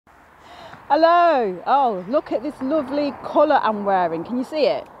Hello. Oh, look at this lovely colour I'm wearing. Can you see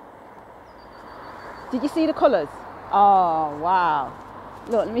it? Did you see the colours? Oh, wow.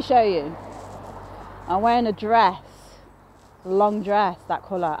 Look, let me show you. I'm wearing a dress, a long dress, that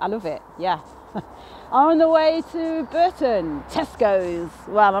colour. I love it, yeah. I'm on the way to Burton, Tesco's.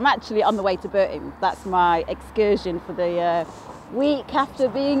 Well, I'm actually on the way to Burton. That's my excursion for the week after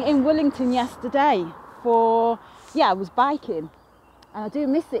being in Wellington yesterday I was biking. And I do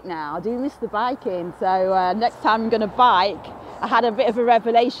miss it now. I do miss the biking. So next time I'm going to bike, I had a bit of a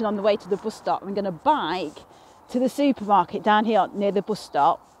revelation on the way to the bus stop. I'm going to bike to the supermarket down here near the bus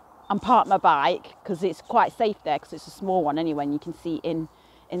stop and park my bike because it's quite safe there because it's a small one anyway and you can see in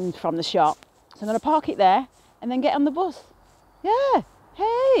from the shop. So I'm going to park it there and then get on the bus. Yeah,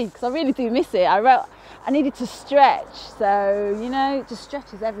 hey, because I really do miss it. I needed to stretch. So, you know, it just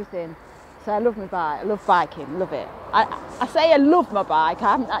stretches everything. So I love my bike, I love biking, love it. I say I love my bike,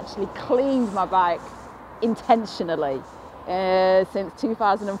 I haven't actually cleaned my bike intentionally since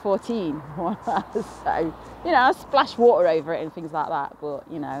 2014. So, you know, I splash water over it and things like that, but,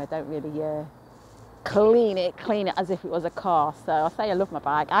 you know, I don't really clean it as if it was a car. So I say I love my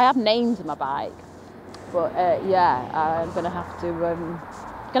bike. I have named my bike, but yeah, I'm gonna have to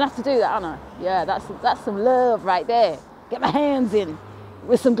do that, aren't I? Yeah, that's some love right there. Get my hands in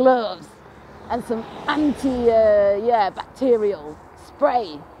with some gloves. And some bacterial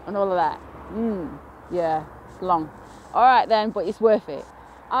spray and all of that. Yeah, it's long. All right then, but it's worth it.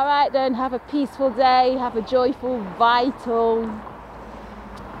 All right then, have a peaceful day, have a joyful, vital.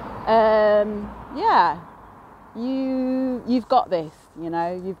 You've got this. You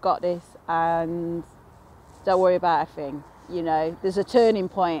know, you've got this, and don't worry about a thing. You know, there's a turning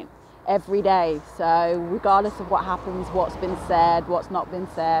point every day. So regardless of what happens, what's been said, what's not been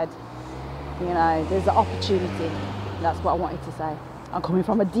said. You know, there's an opportunity. That's what I wanted to say. I'm coming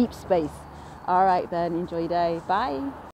from a deep space. All right then, enjoy your day. Bye.